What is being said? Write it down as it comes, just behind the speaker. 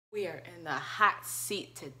We are in the hot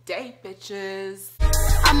seat today, bitches.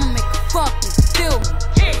 I'ma make a fuck nigga feel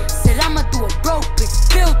me. Said I'ma do a broke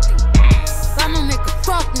bitch filthy. I'ma make a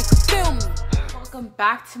fuck nigga feel me. Welcome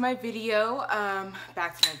back to my video.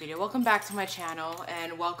 Welcome back to my channel,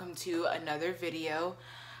 and welcome to another video.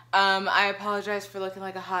 I apologize for looking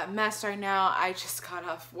like a hot mess right now. I just got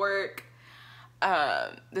off work.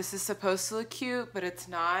 This is supposed to look cute, but it's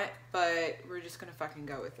not. But we're just gonna fucking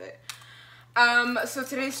go with it. So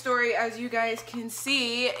today's story, as you guys can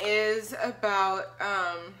see, is about,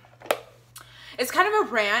 it's kind of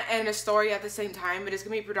a rant and a story at the same time, but it's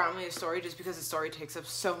gonna be predominantly a story just because the story takes up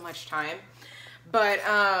so much time. But,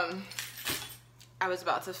 I was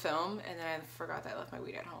about to film and then I forgot that I left my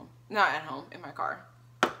weed at home. Not at home, in my car.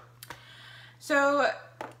 So,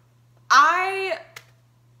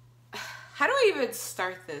 how do I even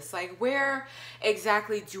start this? Like, where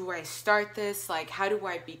exactly do I start this? Like, how do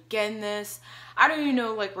I begin this? I don't even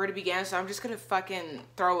know, like, where to begin, so I'm just gonna fucking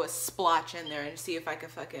throw a splotch in there and see if I can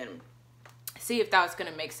fucking, see if that's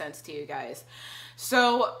gonna make sense to you guys.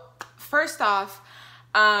 So, first off,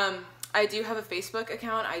 I do have a Facebook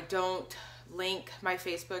account. I don't link my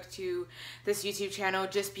Facebook to this YouTube channel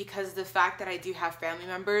just because of the fact that I do have family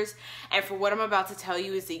members, and for what I'm about to tell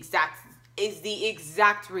you is the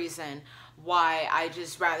exact reason why I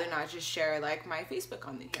just rather not just share like my Facebook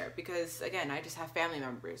on here, because again, I just have family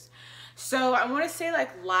members. So I want to say, like,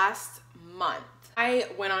 last month I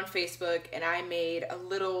went on Facebook and I made a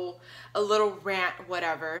little rant,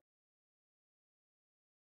 whatever.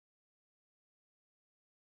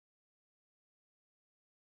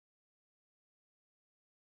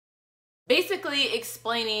 Basically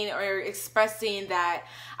explaining or expressing that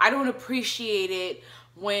I don't appreciate it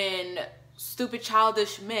when stupid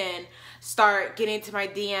childish men start getting to my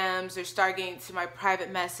DMs or start getting to my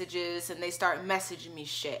private messages and they start messaging me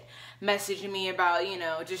shit. Messaging me about, you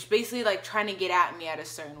know, just basically like trying to get at me at a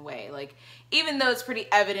certain way. Like, even though it's pretty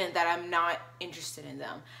evident that I'm not interested in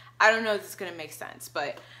them. I don't know if this is going to make sense,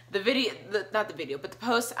 but the video, not the video, but the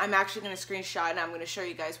post, I'm actually going to screenshot and I'm going to show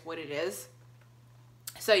you guys what it is,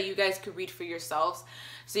 so you guys could read for yourselves,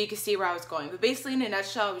 so you can see where I was going. But basically, in a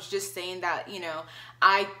nutshell, I was just saying that, you know,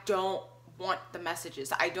 I don't want the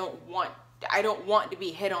messages. I don't want to be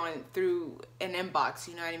hit on through an inbox,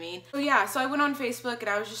 you know what I mean? So yeah, so I went on Facebook and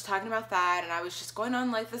I was just talking about that, and I was just going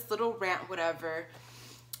on like this little rant, whatever.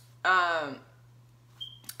 And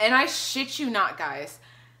I shit you not, guys,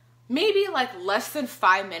 maybe like less than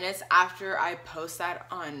 5 minutes after I post that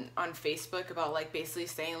on Facebook about like basically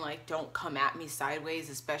saying like don't come at me sideways,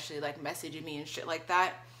 especially like messaging me and shit like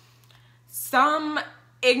that, some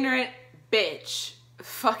ignorant bitch,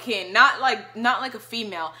 fucking not like a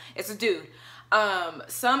female, it's a dude,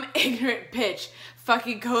 some ignorant bitch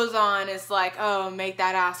fucking goes on, it's like, oh, make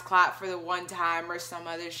that ass clap for the one time or some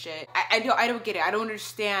other shit. I don't get it. I don't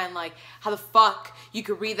understand like how the fuck you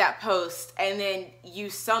could read that post and then you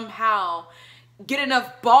somehow get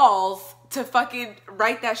enough balls to fucking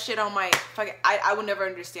write that shit on my fucking, I will never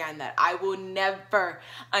understand that. I will never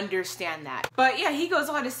understand that. But yeah, he goes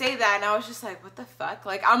on to say that and I was just like, what the fuck?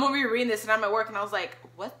 Like, I'm over here reading this and I'm at work and I was like,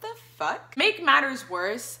 what the fuck? Make matters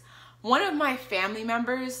worse, one of my family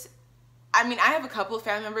members, I mean, I have a couple of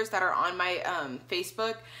family members that are on my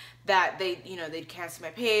Facebook that they, you know, they'd cancel my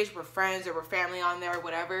page, we're friends or we're family on there or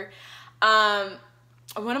whatever.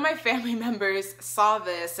 One of my family members saw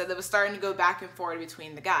this and it was starting to go back and forth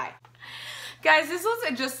between the guy. Guys, this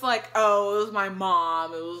wasn't just like, oh, it was my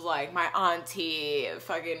mom, it was like my auntie,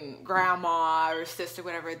 fucking grandma or sister,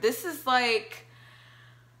 whatever. This is like,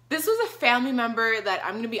 this was a family member that,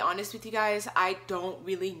 I'm gonna be honest with you guys, I don't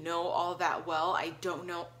really know all that well. I don't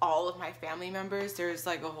know all of my family members. There's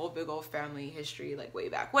like a whole big old family history like way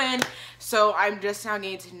back when. So I'm just now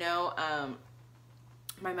getting to know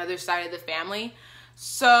my mother's side of the family.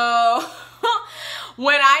 So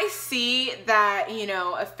when I see that, you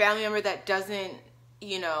know, a family member that doesn't,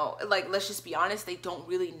 you know, like, let's just be honest, they don't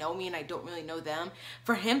really know me and I don't really know them,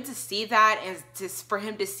 for him to see that and for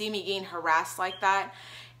him to see me getting harassed like that,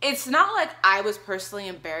 it's not like I was personally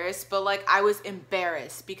embarrassed, but like I was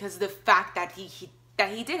embarrassed because of the fact that he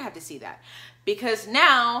did have to see that. Because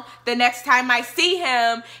now, the next time I see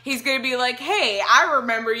him, he's gonna be like, hey, I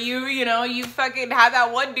remember you, you know, you fucking had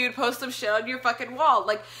that one dude post some shit on your fucking wall.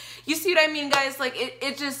 Like, you see what I mean, guys? Like,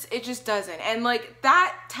 it just doesn't. And like,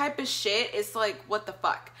 that type of shit is like, what the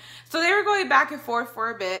fuck? So they were going back and forth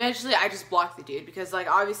for a bit. Eventually, I just blocked the dude because, like,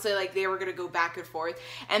 obviously, like, they were gonna go back and forth.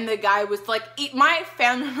 And the guy was like, my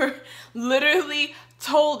family member literally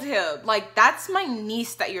told him, like, that's my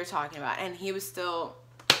niece that you're talking about. And he was still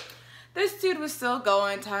this dude was still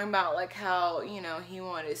going, talking about like how, you know, he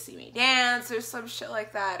wanted to see me dance or some shit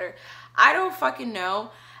like that, or I don't fucking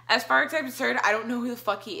know. As far as I'm concerned, I don't know who the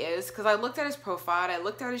fuck he is, because I looked at his profile and I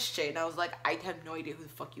looked at his shit and I was like, I have no idea who the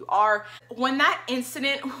fuck you are. When that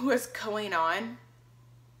incident was going on,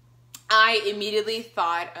 I immediately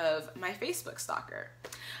thought of my Facebook stalker.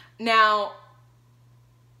 Now,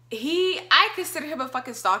 I consider him a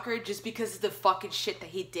fucking stalker just because of the fucking shit that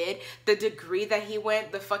he did, the degree that he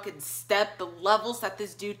went, the fucking step, the levels that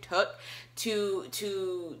this dude took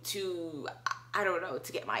to I don't know,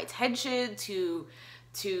 to get my attention, to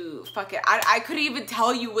fucking, I couldn't even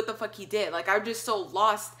tell you what the fuck he did. Like, I'm just so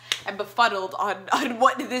lost and befuddled on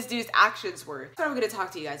what this dude's actions were. That's what I'm gonna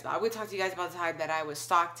talk to you guys about. I'm gonna talk to you guys about the time that I was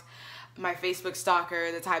stalked, my Facebook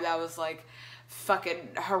stalker, the time that I was like fucking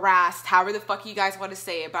harassed, however the fuck you guys want to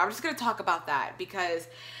say it. But I'm just gonna talk about that because,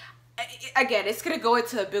 again, it's gonna go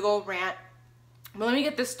into a big old rant. But let me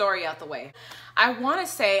get this story out the way. I want to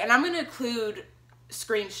say, and I'm gonna include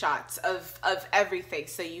screenshots of everything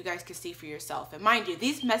so you guys can see for yourself. And mind you,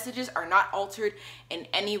 these messages are not altered in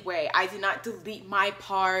any way. I did not delete my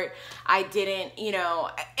part. I didn't, you know,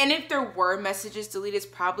 and if there were messages deleted, it's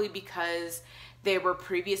probably because there were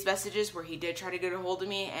previous messages where he did try to get a hold of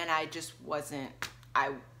me and I just wasn't,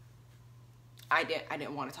 I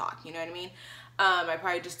didn't want to talk, you know what I mean? I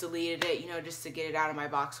probably just deleted it, you know, just to get it out of my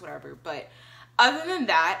box, whatever. But other than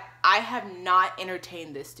that, I have not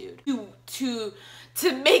entertained this dude to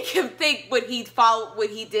make him think what he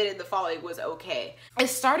did in the following was okay. It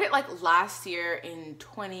started like last year in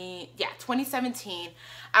 2017.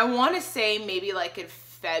 I want to say maybe like in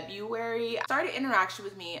February. Started interaction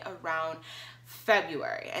with me around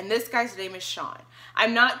February, and this guy's name is Sean.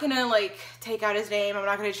 I'm not gonna like take out his name. I'm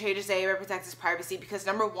not gonna change his name or protect his privacy because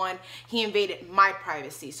number one, he invaded my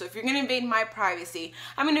privacy. So if you're gonna invade my privacy,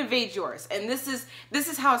 I'm gonna invade yours, and this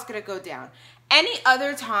is how it's gonna go down. Any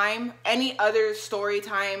other time, any other story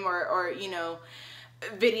time or you know,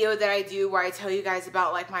 video that I do where I tell you guys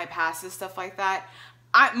about like my past and stuff like that,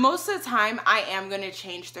 most of the time I am gonna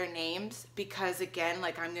change their names because again,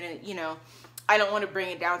 like I'm gonna, you know, I don't want to bring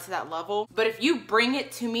it down to that level. But if you bring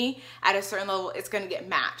it to me at a certain level, it's going to get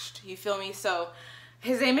matched. You feel me? So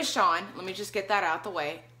his name is Sean. Let me just get that out the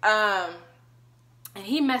way. And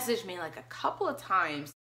he messaged me like a couple of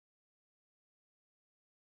times.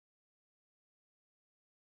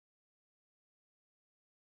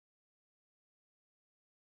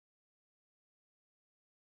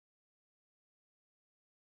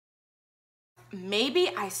 Maybe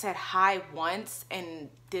I said hi once and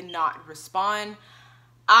did not respond.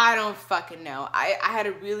 I don't fucking know. I had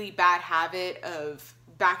a really bad habit of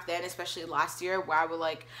back then, especially last year, where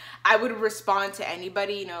I would respond to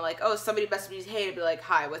anybody, you know, like, oh, somebody messaged me, hey, to be like,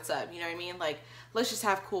 hi, what's up? You know what I mean? Like, let's just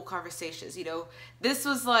have cool conversations, you know? This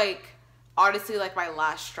was like, honestly, like my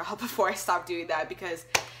last straw before I stopped doing that because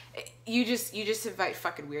you just invite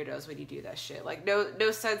fucking weirdos when you do that shit. Like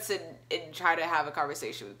no sense in trying to have a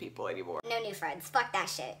conversation with people anymore. No new friends. Fuck that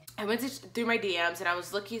shit. I went through my DMs and I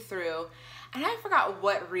was looking through, and I forgot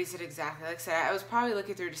what reason exactly. Like I said, I was probably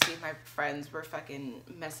looking through to see if my friends were fucking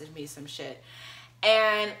messaging me some shit,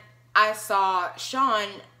 and I saw Sean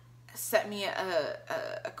sent me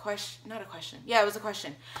a question. Not a question. Yeah, it was a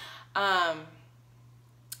question.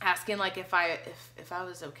 Asking like if I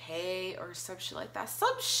was okay or some shit like that.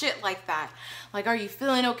 Some shit like that. Like, are you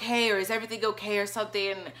feeling okay or is everything okay or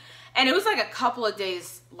something? And it was like a couple of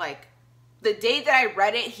days, like the day that I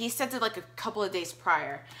read it, he sent it like a couple of days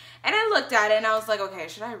prior. And I looked at it and I was like, okay,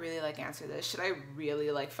 should I really like answer this? Should I really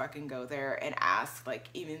like fucking go there and ask, like,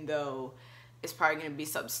 even though it's probably gonna be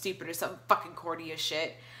something stupid or something fucking corny as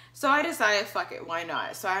shit? So I decided, fuck it, why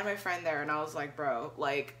not? So I had my friend there and I was like, bro,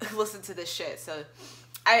 like, listen to this shit. So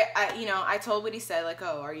I told what he said, like,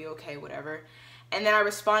 oh, are you okay, whatever. And then I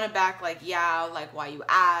responded back like, yeah, like, why you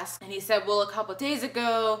ask? And he said, well, a couple days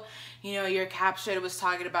ago, you know, your caption was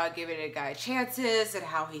talking about giving a guy chances and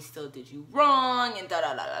how he still did you wrong and da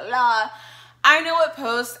da da da da. I know what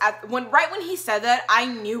post, right when he said that, I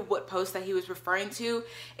knew what post that he was referring to.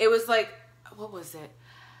 It was like, what was it?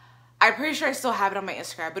 I'm pretty sure I still have it on my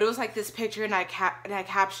Instagram, but it was like this picture and I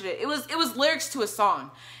captioned it. It was lyrics to a song,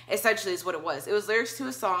 essentially is what it was. It was lyrics to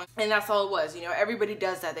a song, and that's all it was. You know, everybody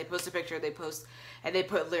does that. They post a picture, they post, and they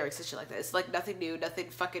put lyrics and shit like that. It's like nothing new, nothing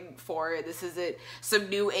fucking foreign. This isn't some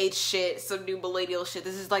new age shit, some new millennial shit.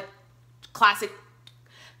 This is like classic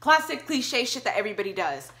cliche shit that everybody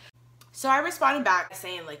does. So I responded back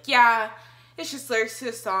saying like, yeah, it's just lyrics to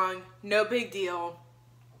a song, no big deal.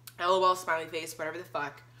 LOL, smiley face, whatever the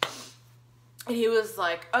fuck. And he was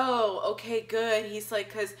like, oh, okay, good. He's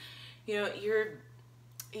like, because, you know,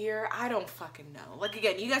 ear. I don't fucking know. Like,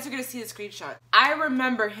 again, you guys are gonna see the screenshot. I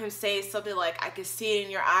remember him saying something like, I could see it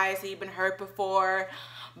in your eyes that you've been hurt before,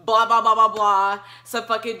 blah, blah, blah, blah, blah. Some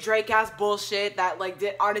fucking Drake-ass bullshit that, like,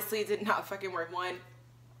 honestly did not fucking work. One,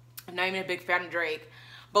 I'm not even a big fan of Drake.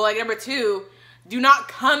 But, like, number two, do not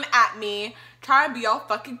come at me try and be all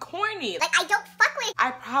fucking corny. Like, I don't fuck with.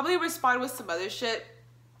 I probably respond with some other shit.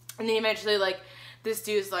 And then eventually, like, this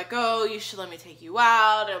dude's like, oh, you should let me take you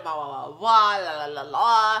out, and blah, blah, blah, blah, la, la, la,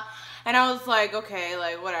 la. And I was like, okay,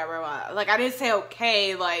 like, whatever. Like, I didn't say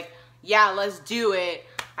okay, like, yeah, let's do it.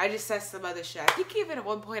 I just said some other shit. I think even at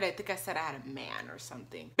one point, I think I said I had a man or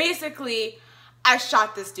something. Basically, I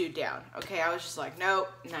shot this dude down, okay? I was just like, nope,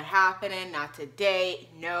 not happening, not today,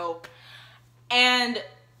 nope. And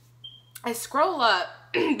I scroll up,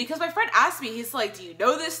 because my friend asked me, he's like, do you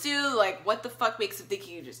know this dude? Like, what the fuck makes him think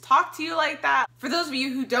he can just talk to you like that? For those of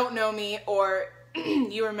you who don't know me, or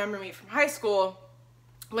you remember me from high school,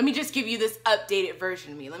 let me just give you this updated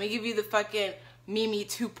version of me. Let me give you the fucking Mimi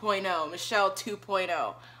 2.0, Michelle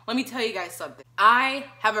 2.0. Let me tell you guys something. I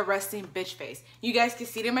have a resting bitch face. You guys can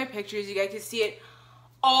see it in my pictures. You guys can see it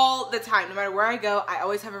all the time. No matter where I go, I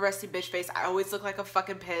always have a resting bitch face. I always look like I'm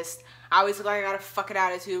fucking pissed. I always look like I got a fucking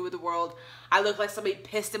attitude with the world. I look like somebody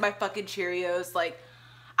pissed in my fucking Cheerios. Like,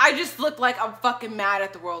 I just look like I'm fucking mad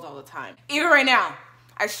at the world all the time. Even right now,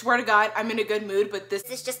 I swear to God, I'm in a good mood, but this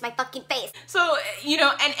is just my fucking face. So, you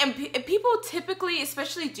know, and people typically,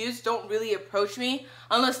 especially dudes, don't really approach me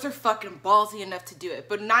unless they're fucking ballsy enough to do it.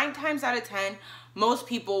 But 9 times out of 10, most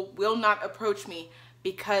people will not approach me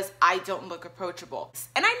because I don't look approachable.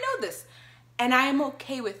 And I know this, and I am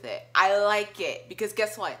okay with it. I like it, because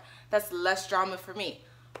guess what? That's less drama for me,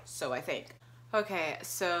 so I think. Okay,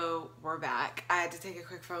 so we're back. I had to take a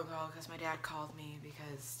quick phone call because my dad called me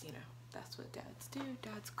because, you know, that's what dads do.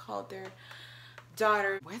 Dads called their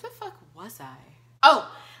daughter. Where the fuck was I? Oh,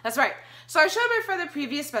 that's right. So I showed my friend the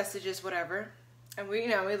previous messages, whatever. And we, you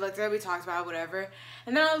know, we looked at it, we talked about it, whatever.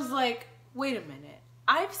 And then I was like, wait a minute.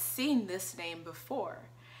 I've seen this name before.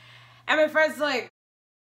 And my friend's like,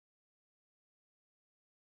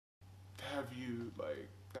 have you, like...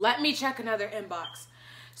 Let me check another inbox.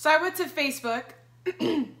 So I went to Facebook,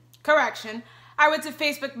 correction, I went to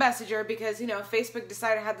Facebook Messenger because, you know, Facebook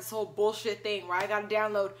decided to have this whole bullshit thing where I gotta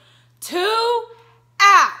download 2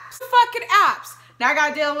 apps. Fucking apps. Now I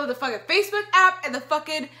gotta download the fucking Facebook app and the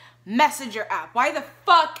fucking Messenger app. Why the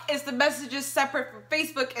fuck is the messages separate from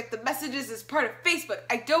Facebook if the messages is part of Facebook?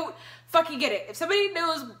 I don't fucking get it. If somebody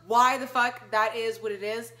knows why the fuck that is what it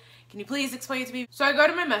is, can you please explain it to me? So I go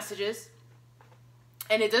to my messages,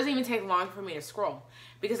 and it doesn't even take long for me to scroll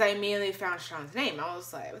because I immediately found Sean's name. I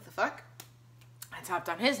was like, what the fuck? I tapped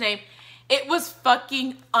on his name. It was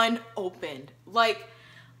fucking unopened. Like,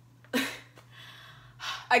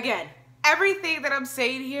 again, everything that I'm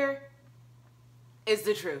saying here is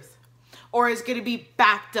the truth, or is going to be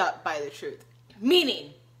backed up by the truth.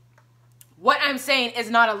 Meaning, what I'm saying is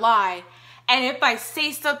not a lie, and if I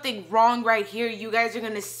say something wrong right here, you guys are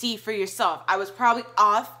going to see for yourself. I was probably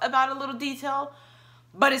off about a little detail,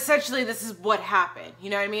 but essentially this is what happened.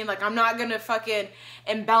 You know what I mean? Like, I'm not going to fucking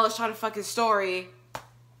embellish on a fucking story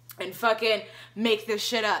and fucking make this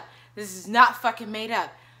shit up. This is not fucking made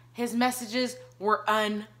up. His messages were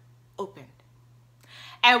unopened.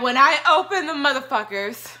 And when I open the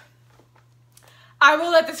motherfuckers, I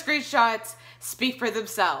will let the screenshots speak for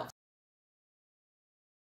themselves.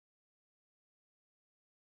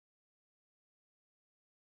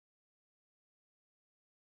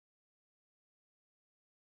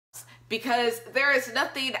 Because there is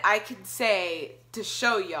nothing I can say to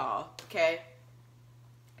show y'all, okay?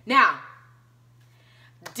 Now,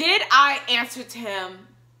 did I answer to him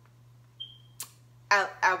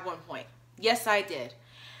at one point? Yes, I did.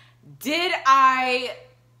 Did I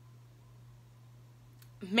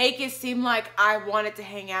make it seem like I wanted to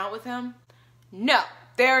hang out with him? No.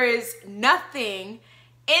 There is nothing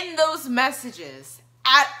in those messages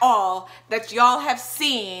at all that y'all have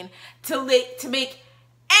seen to make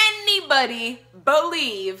anybody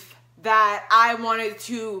believe that I wanted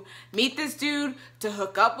to meet this dude, to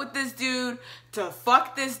hook up with this dude, to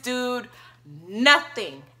fuck this dude.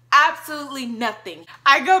 Nothing. Absolutely nothing.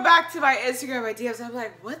 I go back to my Instagram, my DMs, I'm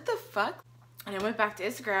like, what the fuck? And I went back to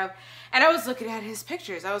Instagram, and I was looking at his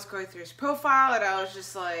pictures. I was going through his profile, and I was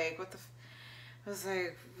just like, what the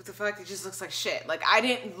fuck? It just looks like shit. Like, I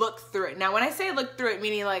didn't look through it. Now, when I say look through it,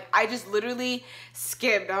 meaning, like, I just literally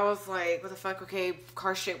skimmed. I was like, what the fuck? Okay,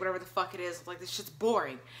 car shit, whatever the fuck it is. Like, this shit's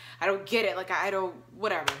boring. I don't get it. Like, I don't,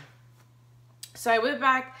 whatever. So I went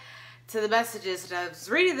back to the messages, and I was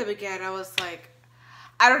reading them again. I was like,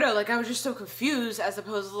 I don't know, like I was just so confused as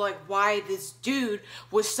opposed to like why this dude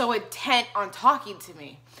was so intent on talking to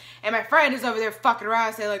me. And my friend is over there fucking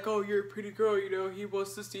around saying like, oh, you're a pretty girl, you know, he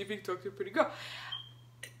wants to see if he can talk to a pretty girl.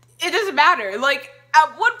 It doesn't matter. Like at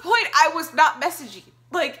one point I was not messaging.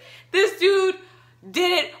 Like this dude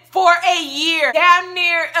did it for a year, damn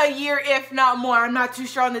near a year, if not more. I'm not too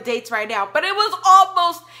sure on the dates right now, but it was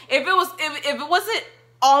almost, if it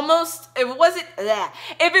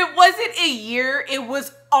wasn't a year, it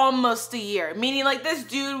was almost a year. Meaning like this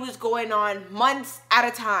dude was going on months at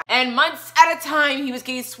a time. And months at a time, he was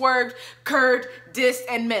getting swerved, curved, dissed,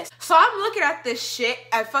 and missed. So I'm looking at this shit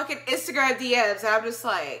at fucking Instagram DMs, and I'm just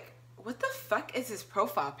like, what the fuck is his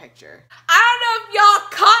profile picture? I don't know if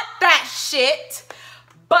y'all caught that shit,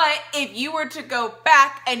 but if you were to go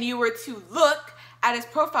back and you were to look at his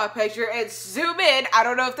profile picture and zoom in, I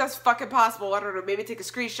don't know if that's fucking possible. I don't know, maybe take a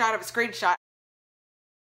screenshot of a screenshot.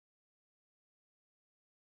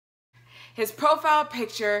 His profile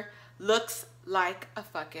picture looks like a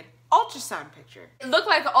fucking ultrasound picture. It looked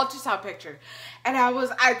like an ultrasound picture. And I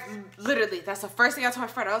literally, that's the first thing I told my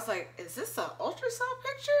friend. I was like, is this an ultrasound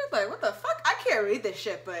picture? Like, what the fuck? I can't read this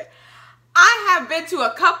shit, but I have been to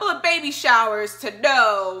a couple of baby showers to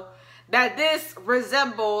know that this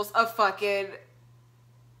resembles a fucking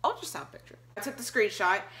ultrasound picture. I took the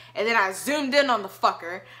screenshot and then I zoomed in on the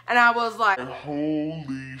fucker and I was like,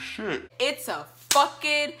 holy shit. It's a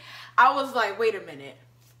fucking, I was like, wait a minute.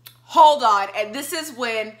 Hold on. And this is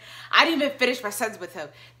when I didn't even finish my sentence with him.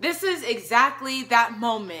 This is exactly that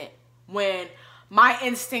moment when my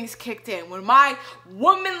instincts kicked in, when my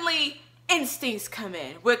womanly instincts come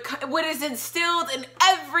in, what is instilled in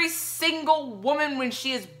every single woman when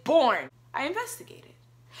she is born. I investigated.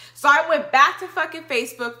 So I went back to fucking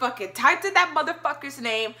Facebook, fucking typed in that motherfucker's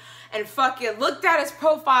name, and fucking looked at his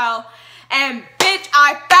profile, and bitch,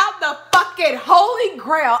 I found the fucking holy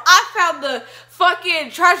grail. I found the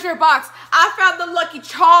fucking treasure box. I found the Lucky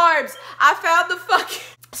Charms. I found the fucking...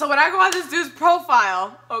 So when I go on this dude's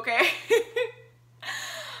profile, okay,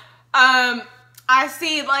 I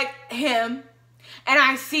see like him, and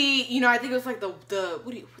I see, you know, I think it was like the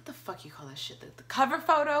what the fuck you call that shit? The cover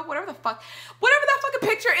photo, whatever that fucking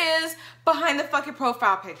picture is behind the fucking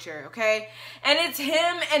profile picture, okay? And it's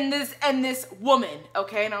him and this woman,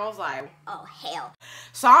 okay? And I was like, Oh, hell.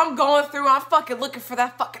 so I'm going through, I'm fucking looking for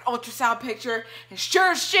that fucking ultrasound picture, and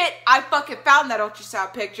sure as shit, I fucking found that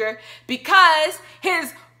ultrasound picture because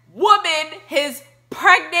his woman, his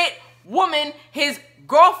pregnant woman, his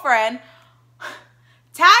girlfriend,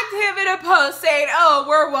 tagged him in a post saying, oh,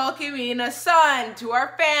 we're welcoming a son to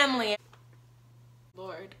our family.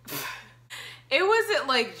 Lord. It wasn't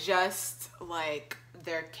like just like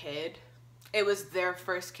their kid. It was their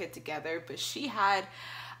first kid together, but she had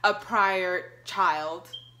a prior child.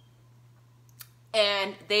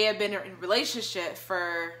 And they had been in a relationship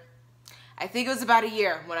for, I think it was about a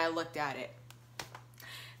year when I looked at it.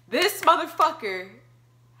 This motherfucker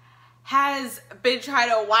has been trying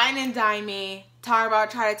to wine and dine me, talking about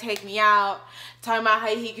trying to take me out, talking about how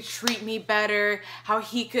he could treat me better, how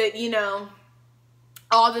he could, you know,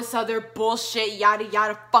 all this other bullshit, yada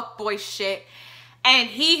yada fuckboy shit. And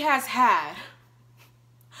he has had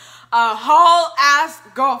a whole ass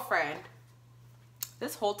girlfriend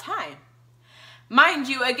this whole time. Mind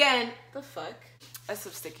you, again, the fuck? That's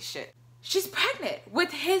some sticky shit. She's pregnant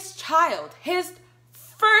with his child, his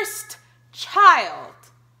first child.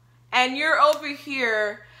 And you're over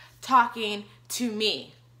here talking to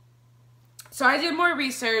me. So I did more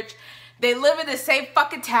research. They live in the same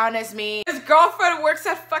fucking town as me. His girlfriend works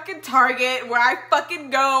at fucking Target where I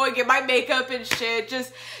fucking go and get my makeup and shit.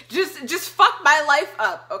 Just fuck my life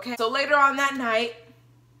up, okay? So later on that night,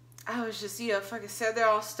 I was just, you know, fucking sitting there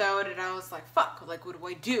all stoned and I was like, fuck, like, what do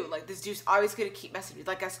I do? Like, this dude's always gonna keep messing with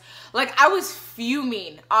me. Like I was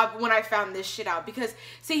fuming when I found this shit out because,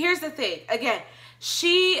 see, here's the thing. Again,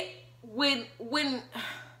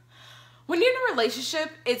 when you're in a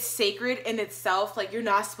relationship, it's sacred in itself. Like, you're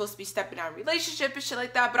not supposed to be stepping out of a relationship and shit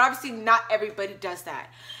like that. But obviously, not everybody does that.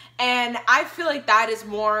 And I feel like that is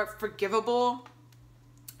more forgivable.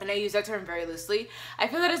 And I use that term very loosely. I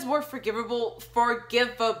feel that is more forgivable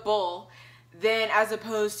than as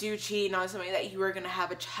opposed to cheating on somebody that you are going to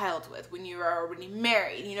have a child with when you are already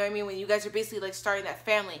married. You know what I mean? When you guys are basically like starting that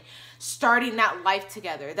family, starting that life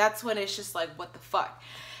together. That's when it's just like, what the fuck?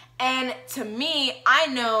 And to me, I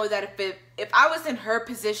know that if I was in her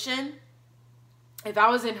position, if I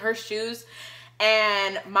was in her shoes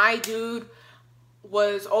and my dude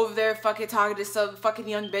was over there fucking talking to some fucking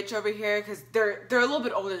young bitch over here, because they're a little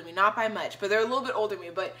bit older than me, not by much, but they're a little bit older than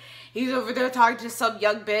me, but he's over there talking to some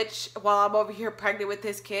young bitch while I'm over here pregnant with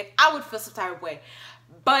this kid, I would feel some type of way.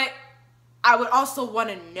 but I would also want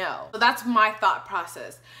to know. So that's my thought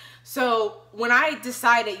process. So when I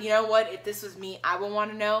decided, you know what, if this was me, I would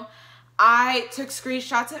want to know, I took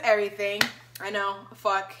screenshots of everything. I know,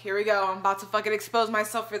 fuck, here we go. I'm about to fucking expose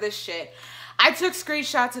myself for this shit. I took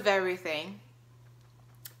screenshots of everything.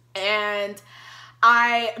 And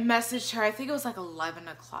I messaged her, I think it was like 11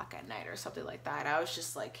 o'clock at night or something like that. I was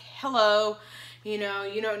just like, hello, you know,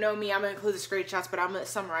 you don't know me. I'm gonna include the screenshots, but I'm gonna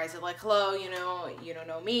summarize it like, hello, you know, you don't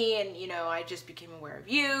know me, and, you know, I just became aware of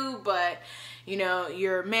you, but, you know,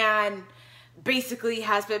 your man basically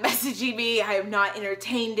has been messaging me. I have not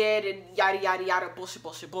entertained it, and yada, yada, yada, bullshit,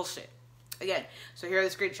 bullshit, bullshit. Again, so here are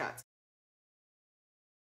the screenshots.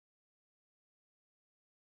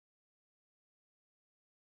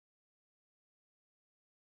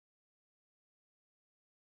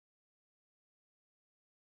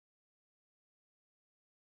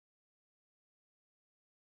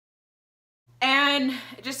 And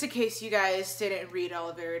just in case you guys didn't read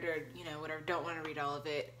all of it, or, you know, whatever, don't want to read all of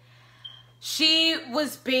it, she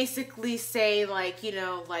was basically saying, like, you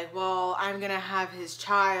know, like, well, I'm gonna have his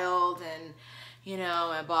child, and, you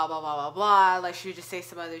know, and blah, blah, blah, blah, blah. Like, she would just say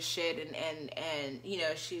some other shit, and you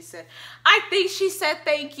know, she said, I think she said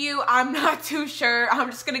thank you. I'm not too sure.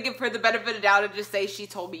 I'm just gonna give her the benefit of the doubt and just say she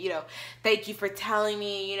told me, you know, thank you for telling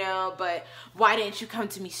me, you know, but why didn't you come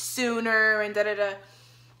to me sooner, and da-da-da.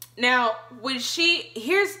 Now, when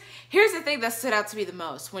here's the thing that stood out to me the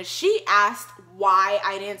most. When she asked why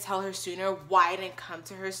I didn't tell her sooner, why I didn't come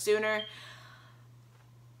to her sooner,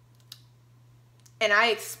 and I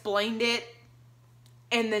explained it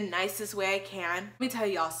in the nicest way I can, let me tell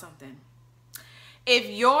y'all something. If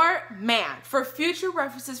your man, for future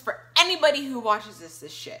references for anybody who watches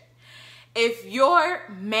this shit, if your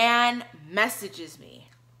man messages me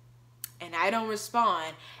and I don't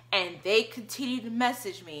respond, and they continue to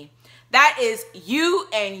message me, that is you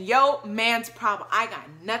and yo man's problem. I got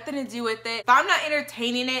nothing to do with it. If I'm not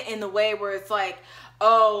entertaining it in the way where it's like,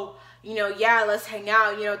 oh, you know, yeah, let's hang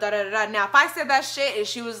out, you know, da da da da. Now, if I said that shit and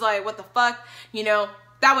she was like, what the fuck, you know,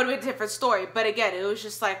 that would have been a different story. But again, it was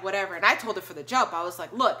just like, whatever. And I told her for the jump, I was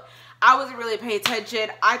like, look, I wasn't really paying attention.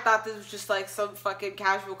 I thought this was just like some fucking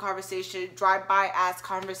casual conversation, drive-by ass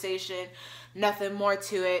conversation, nothing more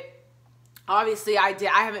to it. Obviously, I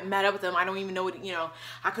haven't met up with him. I don't even know what, you know,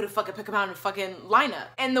 I could have fucking picked him out in a fucking lineup.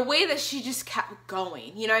 And the way that she just kept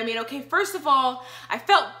going, you know what I mean? Okay, first of all, I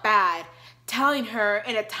felt bad telling her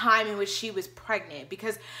in a time in which she was pregnant,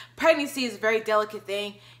 because pregnancy is a very delicate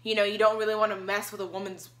thing. You know, you don't really want to mess with a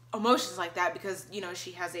woman's emotions like that, because, you know,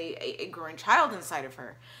 she has a growing child inside of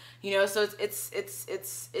her. You know, so it's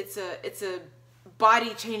a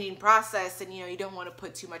body changing process, and, you know, you don't want to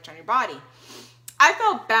put too much on your body. I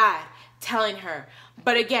felt bad telling her,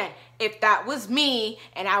 but again, if that was me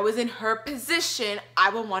and I was in her position,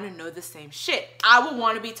 I would want to know the same shit. I would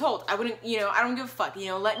want to be told. I wouldn't, you know, I don't give a fuck, you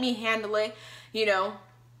know, let me handle it, you know,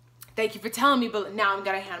 thank you for telling me, but now I'm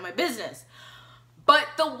gonna handle my business. But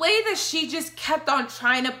the way that she just kept on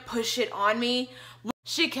trying to push it on me,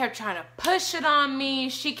 she kept trying to push it on me,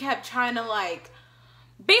 she kept trying to, like,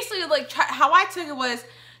 basically, like, how I took it was,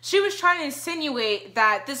 she was trying to insinuate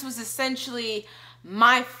that this was essentially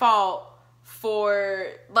my fault for,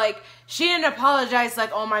 like, she didn't apologize,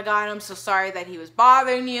 like, oh my god, I'm so sorry that he was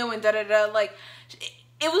bothering you, and da-da-da. Like,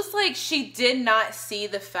 it was like she did not see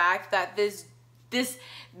the fact that this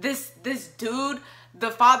dude,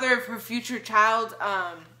 the father of her future child,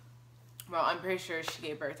 well, I'm pretty sure she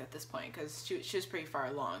gave birth at this point, because she was pretty far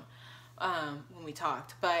along when we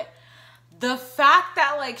talked, but the fact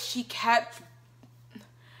that, like, she kept,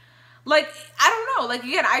 like, I don't know, like,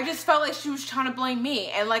 again, I just felt like she was trying to blame me,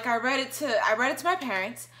 and, like, I read it to my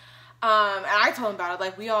parents, and I told them about it.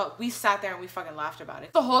 Like, we sat there and we fucking laughed about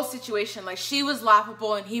it. The whole situation, like, she was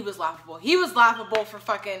laughable and he was laughable. He was laughable for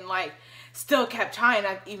fucking, like, still kept trying,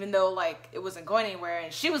 even though, like, it wasn't going anywhere,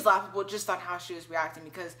 and she was laughable just on how she was reacting,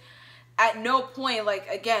 because at no point, like,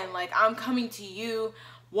 again, like, I'm coming to you,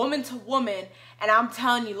 woman to woman, and I'm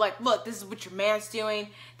telling you, like, look, this is what your man's doing,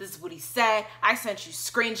 this is what he said, I sent you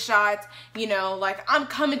screenshots, you know, like, I'm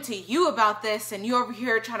coming to you about this, and you're over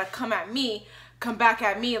here trying to come back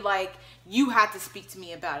at me, like, you had to speak to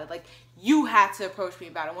me about it, like, you had to approach me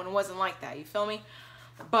about it, when it wasn't like that, you feel me?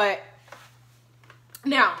 But,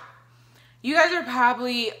 now, you guys are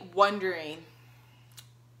probably wondering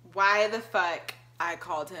why the fuck I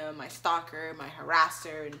called him my stalker, my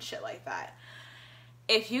harasser, and shit like that.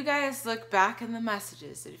 If you guys look back in the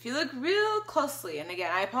messages, and if you look real closely, and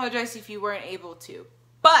again, I apologize if you weren't able to,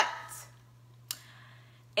 but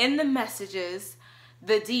in the messages,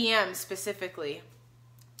 the DM specifically,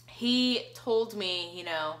 he told me, you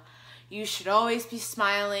know, you should always be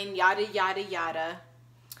smiling, yada, yada, yada.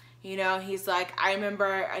 You know, he's like, I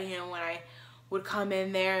remember, you know, when I would come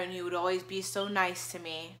in there and he would always be so nice to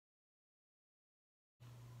me.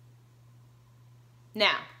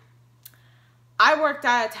 Now, I worked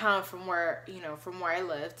out of town from where, you know, from where I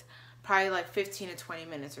lived, probably like 15 to 20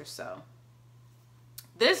 minutes or so.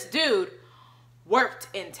 This dude worked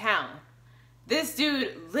in town. This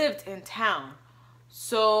dude lived in town.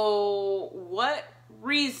 So what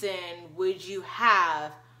reason would you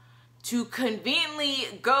have to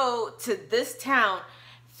conveniently go to this town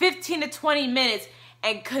 15 to 20 minutes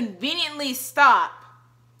and conveniently stop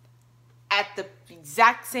at the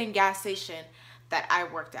exact same gas station that I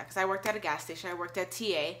worked at? Because I worked at a gas station. I worked at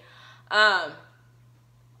TA.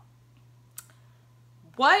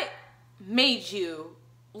 What made you,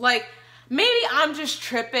 like, maybe I'm just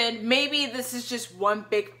tripping. Maybe this is just one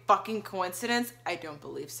big fucking coincidence. I don't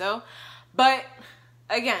believe so. But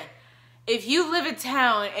again, if you live in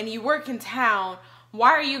town and you work in town,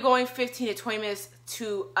 why are you going 15 to 20 minutes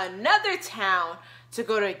to another town to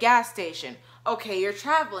go to a gas station? Okay, you're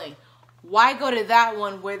traveling. Why go to that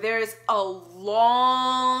one where there's a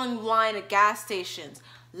long line of gas stations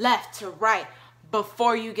left to right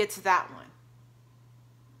before you get to that one?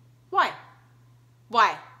 Why?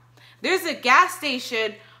 Why? There's a gas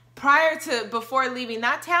station before leaving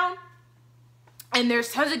that town, and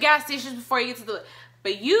there's tons of gas stations before you get to the,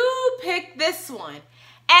 but you pick this one,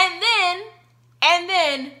 and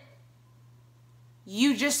then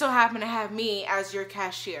you just so happen to have me as your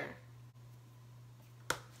cashier.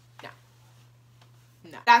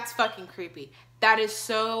 No, that's fucking creepy. That is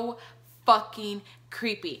so fucking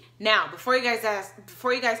creepy. Now, before you guys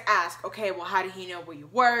ask, okay, well, how did he know where you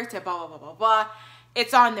worked and blah, blah, blah, blah, blah.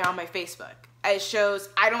 It's on there on my Facebook. It shows,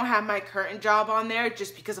 I don't have my current job on there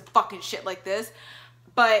just because of fucking shit like this,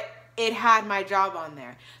 but it had my job on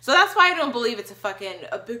there. So that's why I don't believe it's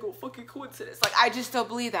a big old fucking coincidence. Like, I just don't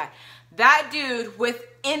believe that. That dude with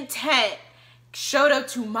intent showed up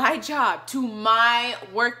to my job, to my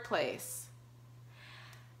workplace,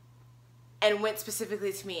 and went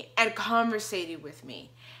specifically to me and conversated with me.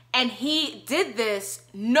 And he did this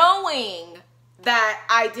knowing that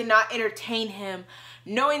I did not entertain him,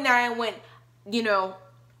 knowing that I went, you know,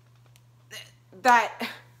 that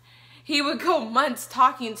he would go months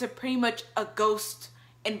talking to pretty much a ghost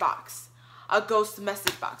inbox, a ghost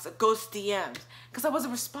message box, a ghost DMs, because I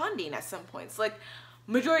wasn't responding at some points. Like,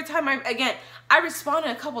 majority of the time, I responded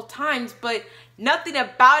a couple times, but nothing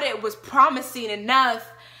about it was promising enough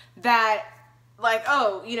that, like,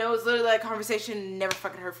 oh, you know, it was literally like a conversation, never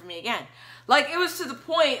fucking heard from me again. Like, it was to the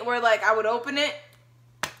point where, like, I would open it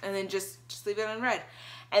and then just leave it unread.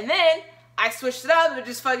 And then I switched it up and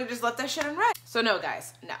just left that shit unread. So no,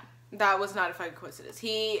 guys, no. That was not a fucking coincidence.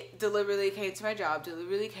 He deliberately came to my job,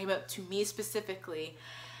 deliberately came up to me specifically,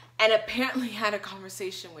 and apparently had a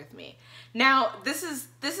conversation with me. Now, this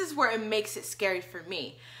is where it makes it scary for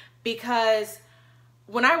me, because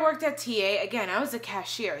when I worked at TA, again, I was a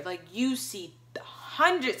cashier. Like, you see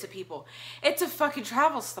hundreds of people. It's a fucking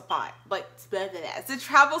travel spot. Like, it's a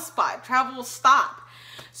travel spot, travel stop.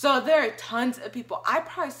 So there are tons of people. I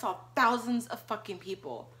probably saw thousands of fucking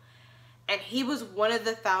people. And he was one of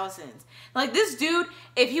the thousands. Like, this dude,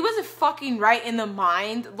 if he wasn't fucking right in the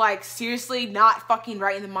mind, like, seriously not fucking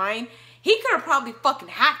right in the mind, he could have probably fucking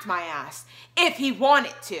hacked my ass if he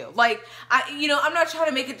wanted to. Like, you know, I'm not trying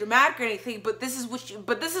to make it dramatic or anything, but this is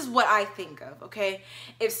what I think of, okay?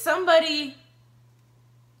 If somebody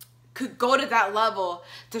could go to that level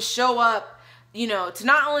to show up, you know, to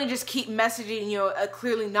not only just keep messaging, you know, a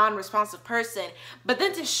clearly non-responsive person, but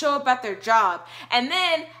then to show up at their job and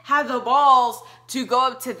then have the balls to go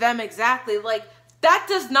up to them exactly, like, that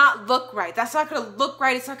does not look right. That's not gonna look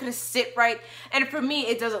right. It's not gonna sit right. And for me,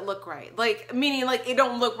 it doesn't look right. Like, meaning, like, it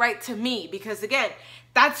don't look right to me, because again,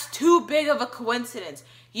 that's too big of a coincidence.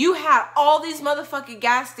 You had all these motherfucking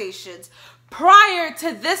gas stations prior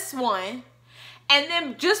to this one, and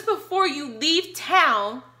then just before you leave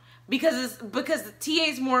town, because the TA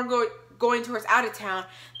is more going towards out of town,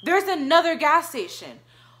 there's another gas station.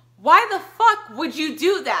 Why the fuck would you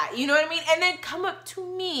do that? You know what I mean? And then come up to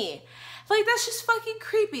me. Like, that's just fucking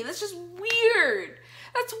creepy. That's just weird.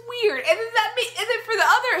 That's weird. And then for the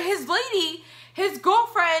other, his lady, his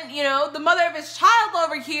girlfriend, you know, the mother of his child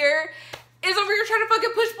over here, is over here trying to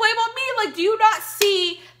fucking push blame on me. Like, do you not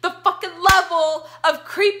see the fucking level of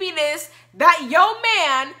creepiness that yo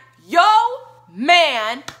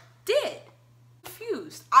man did?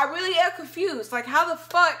 Confused. I really am confused. Like, how the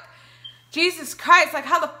fuck, Jesus Christ, like,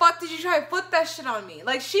 how the fuck did you try to flip that shit on me?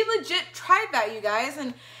 Like, she legit tried that, you guys,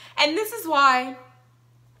 and this is why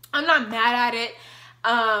I'm not mad at it.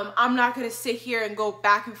 I'm not gonna sit here and go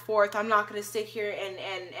back and forth. I'm not gonna sit here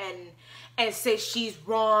and say she's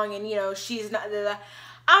wrong and, you know, she's not.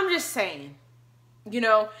 I'm just saying, you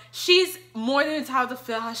know, she's more than entitled to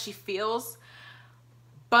feel how she feels.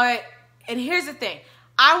 But, and here's the thing,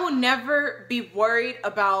 I will never be worried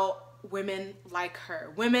about women like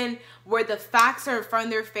her. Women where the facts are in front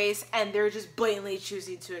of their face and they're just blatantly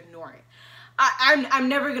choosing to ignore it. I'm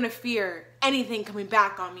never gonna fear anything coming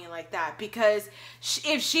back on me like that, because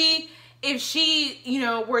if she, you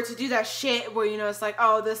know, were to do that shit where, you know, it's like,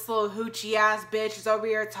 oh, this little hoochie ass bitch is over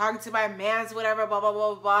here talking to my mans, whatever, blah, blah,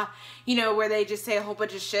 blah, blah, blah, you know, where they just say a whole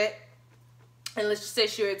bunch of shit, and let's just say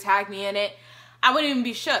she would tag me in it, I wouldn't even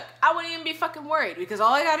be shook. I wouldn't even be fucking worried, because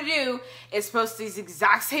all I gotta do is post these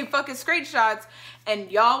exact same fucking screenshots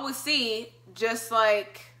and y'all would see just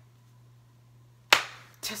like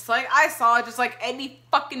I saw, just like any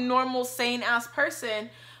fucking normal sane ass person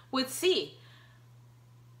would see.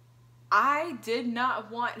 I did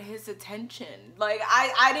not want his attention. Like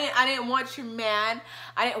I didn't want your man.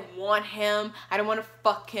 I didn't want him. I didn't want to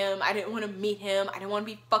fuck him. I didn't want to meet him. I didn't want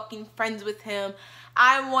to be fucking friends with him.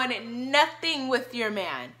 I wanted nothing with your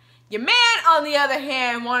man. Your man, on the other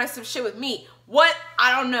hand, wanted some shit with me. What?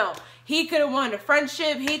 I don't know. He could have wanted a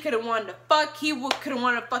friendship. He could have wanted to fuck. He could have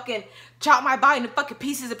wanted to fucking chop my body into fucking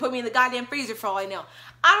pieces and put me in the goddamn freezer for all I know.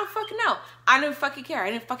 I don't fucking know. I didn't fucking care.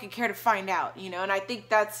 I didn't fucking care to find out, you know? And I think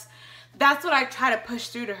that's what I try to push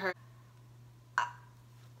through to her.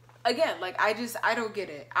 Again, like, I don't get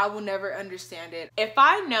it. I will never understand it. If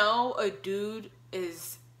I know a dude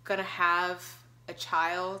is gonna have a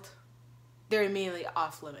child, they're immediately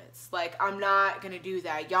off limits. Like, I'm not gonna do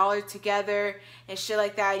that. Y'all are together and shit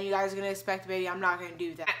like that, and you guys are gonna expect a baby. I'm not gonna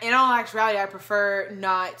do that. In all actuality, I prefer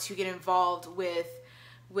not to get involved with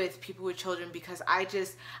people with children, because I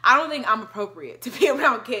don't think I'm appropriate to be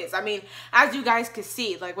around kids. I mean, as you guys can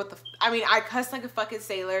see, like, I cuss like a fucking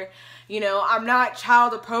sailor, you know, I'm not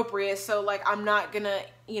child appropriate, so, like, I'm not gonna,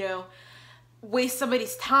 you know, waste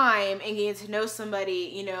somebody's time and getting to know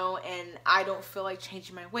somebody, you know, and I don't feel like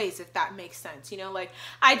changing my ways, if that makes sense, you know. Like,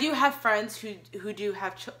 I do have friends who do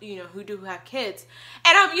have kids,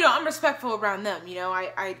 and I'm respectful around them, you know.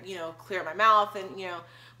 I you know, clear my mouth, and, you know,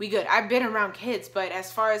 we good. I've been around kids, but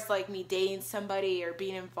as far as like me dating somebody or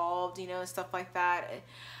being involved, you know, and stuff like that,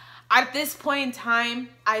 at this point in time,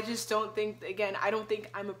 I just don't think, again, I don't think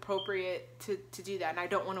I'm appropriate to do that, and I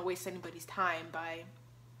don't want to waste anybody's time by,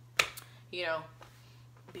 you know,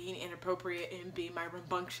 being inappropriate and being my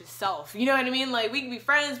rambunctious self. You know what I mean? Like, we could be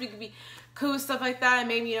friends, we could be cool, stuff like that. And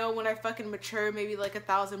maybe, you know, when I fucking mature, maybe like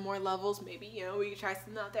 1,000 more levels, maybe, you know, we could try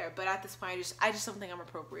something out there. But at this point, I just don't think I'm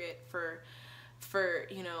appropriate for,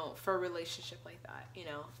 you know, for a relationship like that. You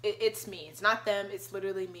know, it's me. It's not them. It's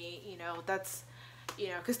literally me. You know, that's, you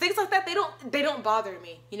know, because things like that, they don't bother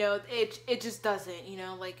me. You know, it just doesn't. You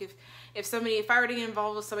know, like, if I were to get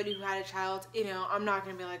involved with somebody who had a child, you know, I'm not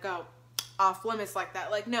gonna be like, oh, off limits like that.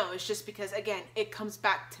 Like, no, it's just because, again, it comes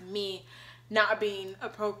back to me not being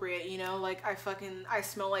appropriate, you know. Like, I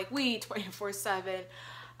smell like weed 24/7.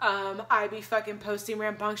 I be fucking posting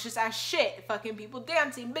rambunctious ass shit, fucking people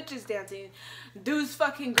dancing, bitches dancing, dudes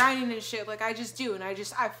fucking grinding and shit. Like, I just do. And I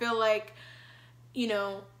feel like, you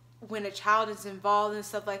know, when a child is involved and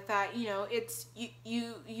stuff like that, you know, it's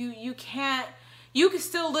you can't, you can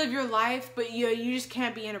still live your life, but you just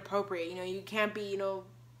can't be inappropriate. You know, you can't be, you know,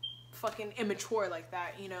 fucking immature like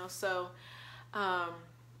that, you know. So and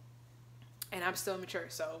I'm still immature,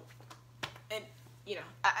 so, and, you know,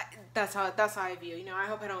 that's how I view, you know. I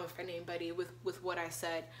hope I don't offend anybody with what I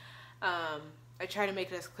said. I try to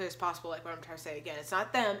make it as clear as possible, like what I'm trying to say. Again, it's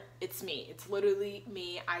not them, it's me. It's literally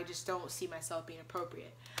me. I just don't see myself being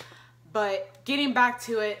appropriate. But getting back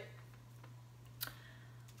to it,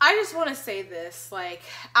 I just want to say this, like,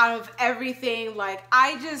 out of everything, like,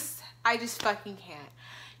 I just fucking can't.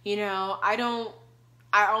 You know,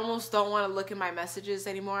 I almost don't want to look at my messages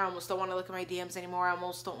anymore. I almost don't want to look at my DMs anymore. I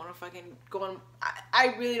almost don't want to fucking go on.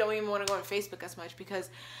 I really don't even want to go on Facebook as much, because,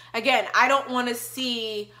 again, I don't want to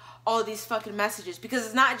see all these fucking messages, because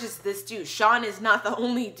it's not just this dude. Sean is not the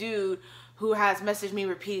only dude who has messaged me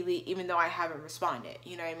repeatedly, even though I haven't responded.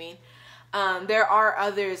 You know what I mean? There are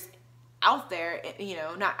others out there, you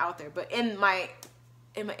know, not out there, but in my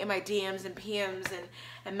DMs and PMs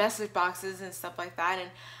and message boxes and stuff like that,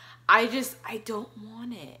 and I don't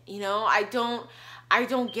want it, you know. I don't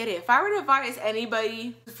get it. If I were to advise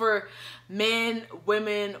anybody, for men,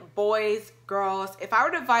 women, boys, girls, if I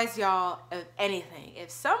were to advise y'all of anything, if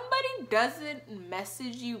somebody doesn't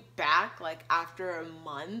message you back like after a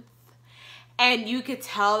month and you could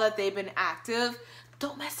tell that they've been active,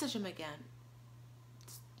 don't message them again.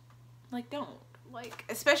 Like, don't. Like,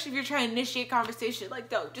 especially if you're trying to initiate conversation, like,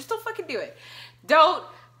 don't fucking do it. Don't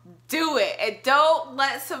do it. And don't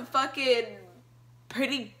let some fucking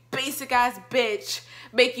pretty basic ass bitch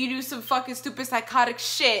make you do some fucking stupid psychotic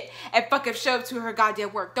shit and fucking show up to her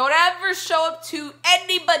goddamn work. Don't ever show up to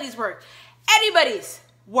anybody's work. Anybody's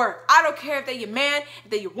work. I don't care if they're your man,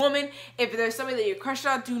 if they're your woman, if there's somebody that you're crushed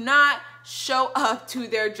on. Do not show up to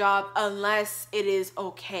their job unless it is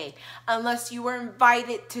okay. Unless you were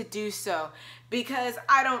invited to do so. Because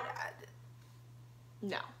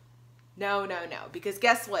no. Because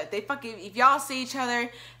guess what? If y'all see each other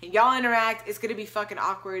and y'all interact, it's gonna be fucking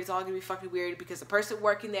awkward. It's all gonna be fucking weird because the person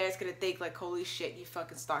working there is gonna think like, holy shit, you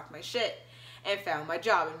fucking stalked my shit and found my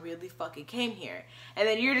job and really fucking came here. And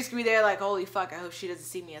then you're just gonna be there like, holy fuck, I hope she doesn't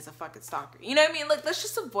see me as a fucking stalker. You know what I mean? Like, let's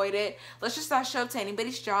just avoid it. Let's just not show up to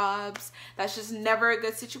anybody's jobs. That's just never a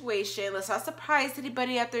good situation. Let's not surprise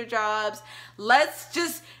anybody at their jobs. Let's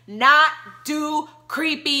just not do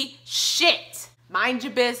creepy shit. Mind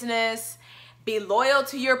your business. Be loyal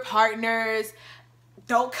to your partners.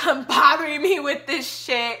 Don't come bothering me with this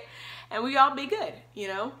shit. And we all be good, you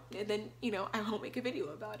know? And then, you know, I won't make a video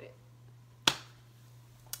about it.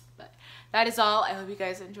 But that is all. I hope you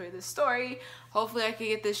guys enjoyed this story. Hopefully I can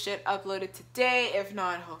get this shit uploaded today. If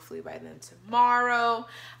not, hopefully by then tomorrow.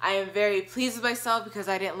 I am very pleased with myself because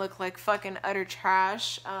I didn't look like fucking utter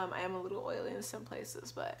trash. I am a little oily in some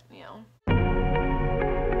places, but, you know.